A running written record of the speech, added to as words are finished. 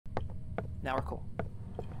Now we're cool.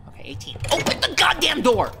 Okay, 18. Open the goddamn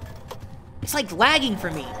door! It's like lagging for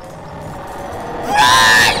me.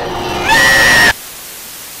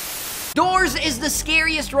 Doors is the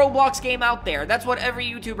scariest Roblox game out there. That's what every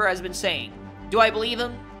YouTuber has been saying. Do I believe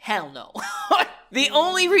him? Hell no. The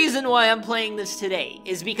only reason why I'm playing this today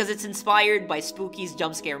is because it's inspired by Spooky's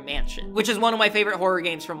Jumpscare Mansion, which is one of my favorite horror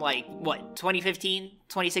games from like, what, 2015?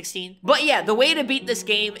 2016? But yeah, the way to beat this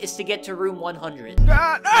game is to get to room 100.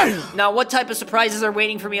 Now, what type of surprises are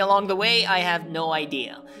waiting for me along the way, I have no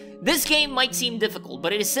idea. This game might seem difficult,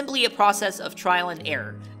 but it is simply a process of trial and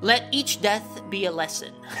error. Let each death be a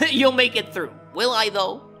lesson. You'll make it through. Will I,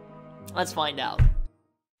 though? Let's find out.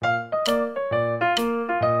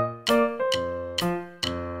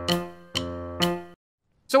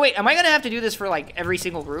 So wait, am I gonna have to do this for, like, every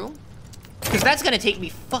single room? Because that's gonna take me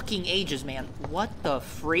fucking ages, man. What the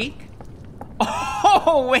freak?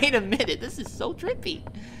 Oh, wait a minute. This is so trippy.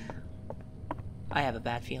 I have a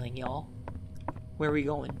bad feeling, y'all. Where are we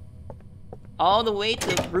going? All the way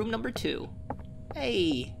to room number 2.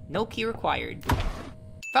 Hey, no key required.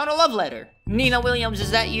 Found a love letter. Nina Williams,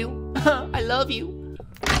 is that you? I love you.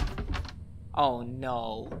 Oh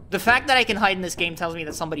no. The fact that I can hide in this game tells me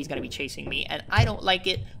that somebody's gonna be chasing me, and I don't like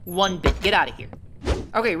it one bit. Get out of here.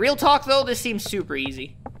 Okay, real talk though, this seems super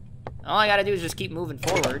easy. All I gotta do is just keep moving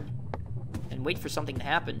forward and wait for something to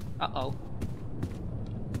happen. Uh-oh.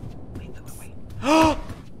 Wait.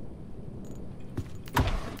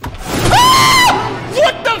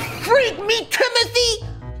 What the freak? Me, Timothy?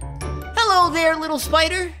 Hello there, little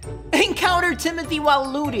spider. Encounter Timothy while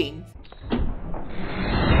looting.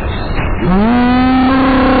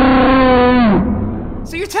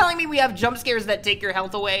 So you're telling me we have jump scares that take your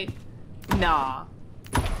health away? Nah.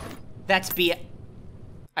 That's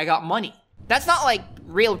I got money. That's not like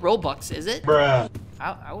real Robux, is it? Bruh.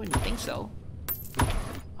 I wouldn't think so.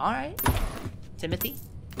 Alright. Timothy?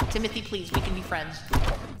 Timothy, please, we can be friends.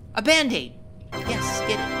 A band-aid. Yes,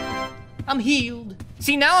 get it. I'm healed.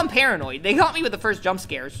 See, now I'm paranoid. They got me with the first jump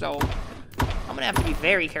scare, so I'm gonna have to be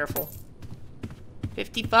very careful.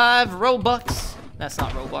 55 Robux. That's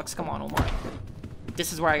not Robux. Come on, Omar.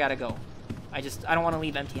 This is where I gotta go. I don't want to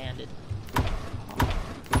leave empty-handed.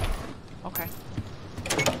 Okay.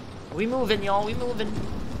 We moving, y'all. We moving.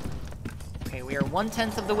 Okay, we are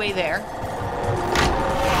 1/10 of the way there.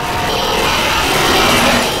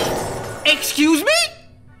 Excuse me?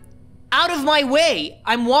 Out of my way.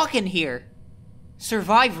 I'm walking here.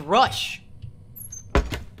 Survive rush.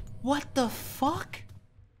 What the fuck?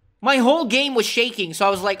 My whole game was shaking, so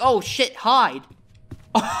I was like, oh shit, hide.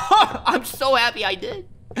 I'm so happy I did.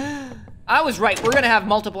 I was right. We're gonna have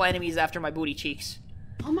multiple enemies after my booty cheeks.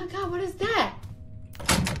 Oh my god, what is that?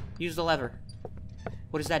 Use the lever.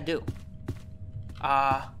 What does that do?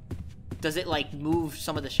 Does it like move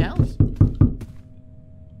some of the shells?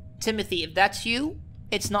 Timothy, if that's you,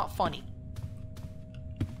 it's not funny.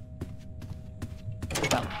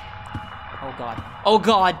 Well, oh god. Oh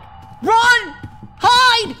god. Run!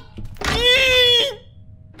 Hide!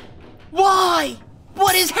 Why?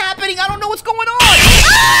 What is happening? I don't know what's going on!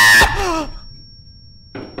 Ah!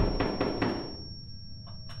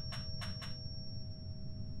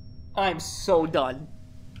 I'm so done.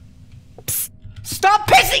 Stop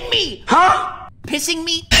pissing me! Huh? Pissing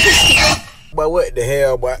me? Pissing me. But what the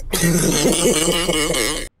hell, boy?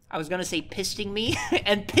 I was gonna say pissing me,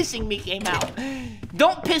 and pissing me came out.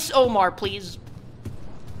 Don't piss Omar, please.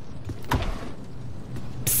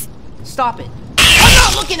 Stop it. I'm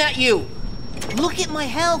not looking at you! Look at my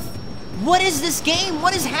health. What is this game?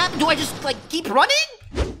 What is happening? Do I just, like, keep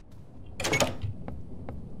running?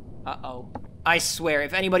 Uh-oh. I swear,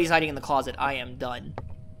 if anybody's hiding in the closet, I am done.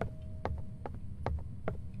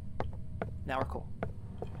 Now we're cool.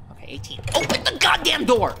 Okay, 18. Open the goddamn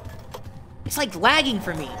door! It's like lagging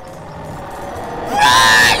for me.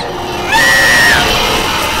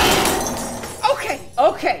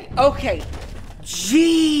 Okay.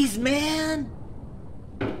 Jeez, man.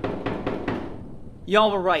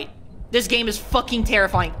 Y'all were right. This game is fucking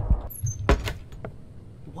terrifying.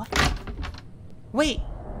 What? Wait.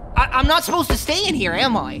 I'm not supposed to stay in here,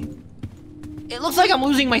 am I? It looks like I'm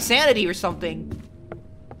losing my sanity or something.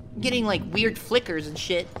 I'm getting, like, weird flickers and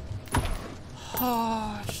shit.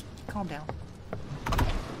 Oh, just calm down.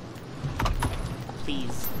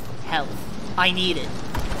 Please. Help. I need it.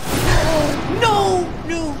 No!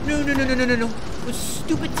 No. With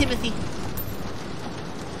stupid Timothy.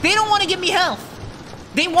 They don't want to give me health.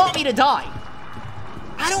 They want me to die.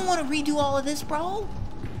 I don't want to redo all of this, bro.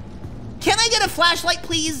 Can I get a flashlight,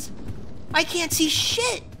 please? I can't see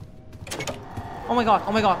shit. Oh my god.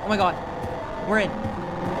 We're in.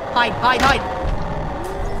 Hide.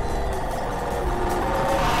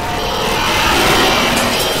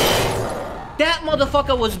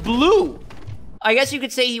 motherfucker was blue. I guess you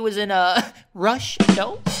could say he was in a rush.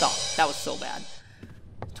 No, stop. That was so bad.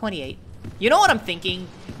 28. You know what I'm thinking?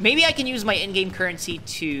 Maybe I can use my in-game currency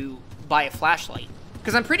to buy a flashlight.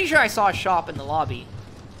 Because I'm pretty sure I saw a shop in the lobby.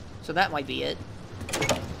 So that might be it.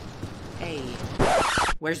 Hey.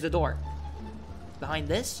 Where's the door? Behind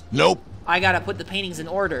this? Nope. I gotta put the paintings in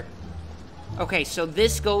order. Okay, so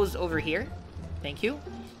this goes over here. Thank you.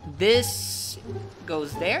 This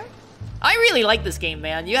goes there. I really like this game,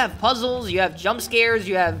 man. You have puzzles, you have jump scares,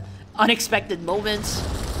 you have unexpected moments.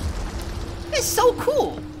 It's so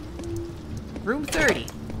cool. Room 30.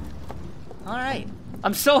 Alright.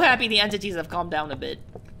 I'm so happy the entities have calmed down a bit.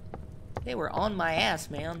 They were on my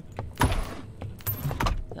ass, man.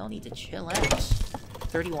 Y'all need to chill out.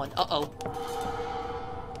 31. Uh-oh.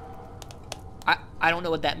 I don't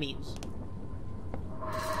know what that means.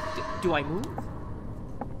 Do I move?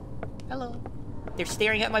 Hello. They're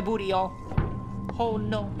staring at my booty, y'all. Oh,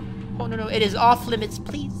 no. Oh, no, no. It is off limits,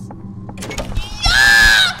 please.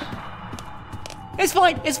 Ah! It's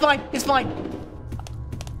fine. It's fine. It's fine.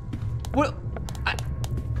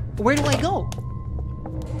 Where do I go?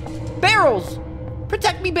 Barrels!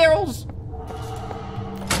 Protect me, barrels!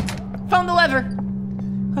 Found the lever.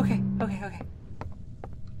 Okay, okay, okay.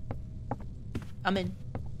 I'm in.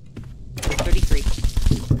 33.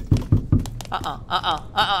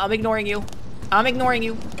 I'm ignoring you. I'm ignoring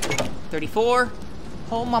you. 34.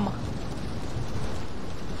 Oh, mama.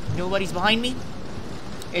 Nobody's behind me.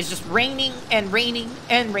 It's just raining and raining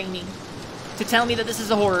and raining to tell me that this is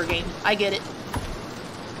a horror game. I get it.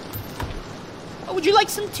 Oh, would you like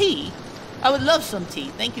some tea? I would love some tea.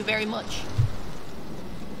 Thank you very much.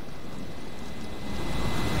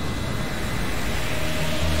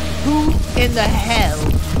 Who in the hell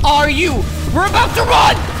are you? We're about to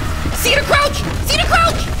run! See the crouch! See the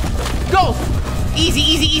crouch! Go! Easy,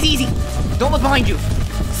 easy, easy, easy. Don't look behind you.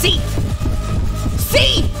 See!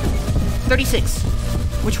 See! 36.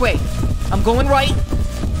 Which way? I'm going right.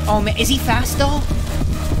 Oh man, is he fast though?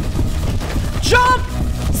 Jump!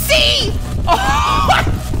 See! Oh!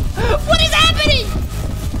 What is happening?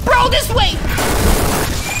 Bro, this way!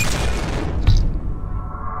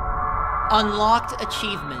 Unlocked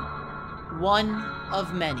achievement. One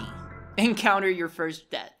of many. Encounter your first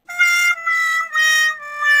death.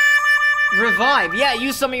 Revive. Yeah,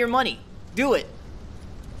 use some of your money. Do it.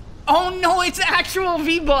 Oh no, it's actual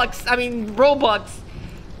V-Bucks. I mean, Robux.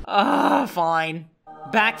 Fine.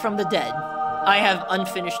 Back from the dead. I have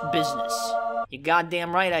unfinished business. You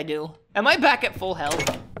goddamn right I do. Am I back at full health?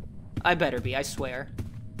 I better be, I swear.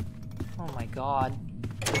 Oh my god.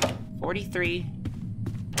 43.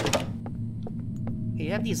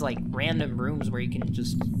 You have these, like, random rooms where you can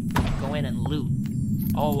just go in and loot.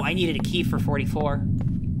 Oh, I needed a key for 44.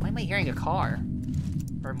 Why am I hearing a car?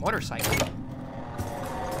 Or a motorcycle? Okay.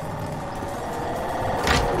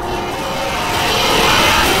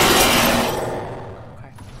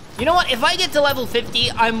 You know what? If I get to level 50,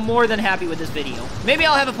 I'm more than happy with this video. Maybe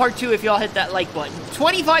I'll have a part 2 if y'all hit that like button.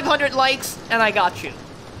 2,500 likes, and I got you.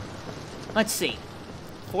 Let's see.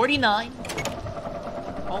 49.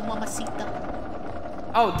 Oh, mamacita.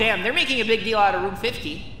 Oh, damn, they're making a big deal out of room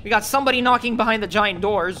 50. We got somebody knocking behind the giant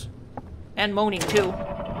doors. And moaning, too.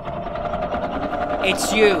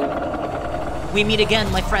 It's you. We meet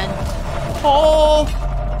again, my friend. Oh!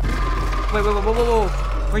 Wait, wait, wait, whoa, whoa, whoa.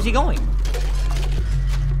 Where's he going?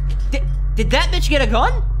 Did that bitch get a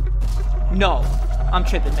gun? No. I'm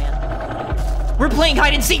tripping, man. We're playing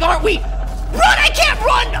hide and seek, aren't we? Run! I can't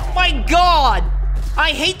run! Oh, my God!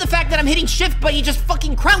 I hate the fact that I'm hitting shift, but he just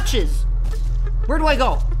fucking crouches. Where do I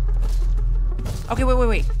go? Okay, wait, wait,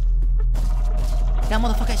 wait. That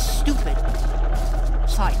motherfucker is stupid.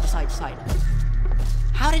 Side, side, side.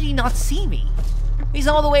 How did he not see me? He's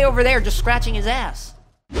all the way over there just scratching his ass.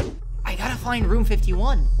 I gotta find room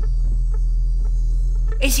 51.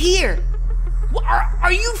 It's here!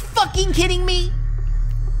 Are you fucking kidding me?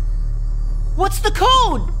 What's the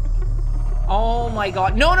code? Oh my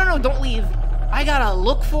god. No, no, no, don't leave. I gotta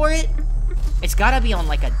look for it. It's gotta be on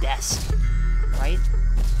like a desk. Right?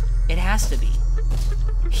 It has to be.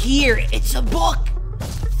 Here, it's a book!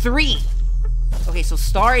 3. Okay, so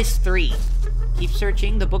star is 3. Keep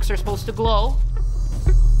searching, the books are supposed to glow.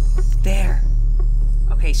 There.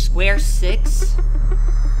 Okay, square 6.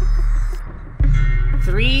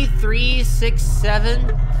 3, 3, 6, 7.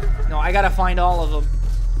 No, I gotta find all of them.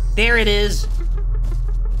 There it is.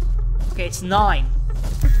 Okay, it's 9.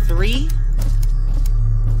 3.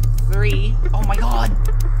 3. Oh my god!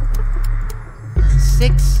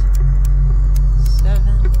 6,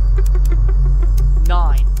 7,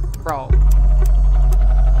 9. Bro.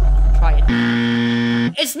 Try it.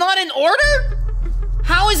 It's not in order?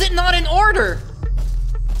 How is it not in order?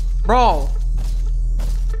 Bro.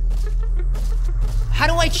 How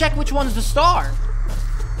do I check which one's the star?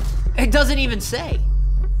 It doesn't even say.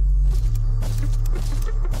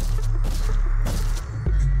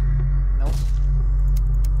 Nope.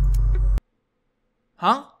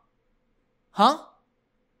 Huh? Huh?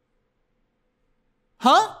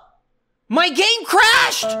 Huh? My game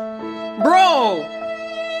crashed! Bro!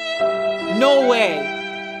 No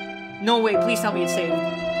way. No way, please tell me it's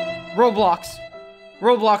saved. Roblox.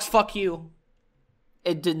 Roblox, fuck you.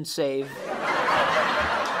 It didn't save.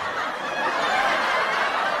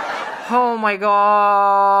 Oh my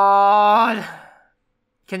god.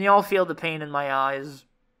 Can y'all feel the pain in my eyes?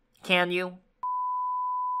 Can you?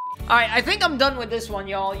 Alright, I think I'm done with this one,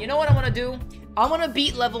 y'all. You know what I want to do? I want to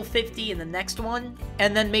beat level 50 in the next one,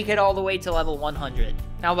 and then make it all the way to level 100.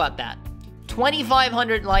 How about that?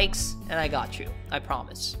 2,500 likes, and I got you. I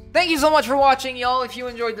promise. Thank you so much for watching, y'all. If you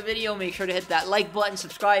enjoyed the video, make sure to hit that like button,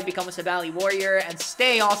 subscribe, become a Sebali warrior, and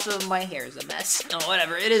stay awesome. My hair is a mess. Oh,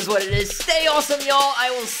 whatever. It is what it is. Stay awesome, y'all. I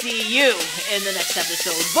will see you in the next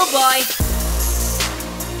episode. Bye-bye.